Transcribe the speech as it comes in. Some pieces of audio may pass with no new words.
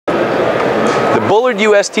Bullard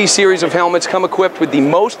UST series of helmets come equipped with the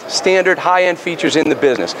most standard high-end features in the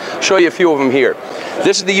business. I'll show you a few of them here.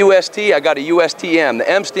 This is the UST. I got a UST-M. The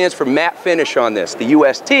M stands for matte finish on this. The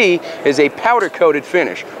UST is a powder-coated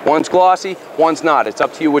finish. One's glossy, one's not. It's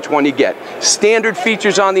up to you which one you get. Standard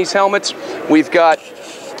features on these helmets, we've got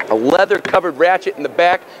a leather-covered ratchet in the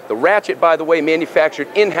back. The ratchet, by the way, manufactured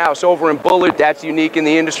in-house over in Bullard. That's unique in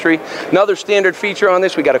the industry. Another standard feature on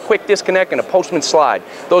this, we got a quick disconnect and a postman slide.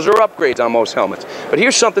 Those are upgrades on most helmets. But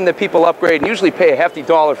here's something that people upgrade and usually pay a hefty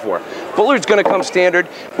dollar for. Bullard's going to come standard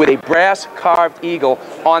with a brass carved eagle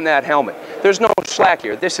on that helmet. There's no slack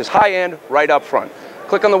here. This is high-end right up front.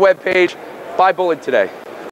 Click on the web page. Buy Bullard today.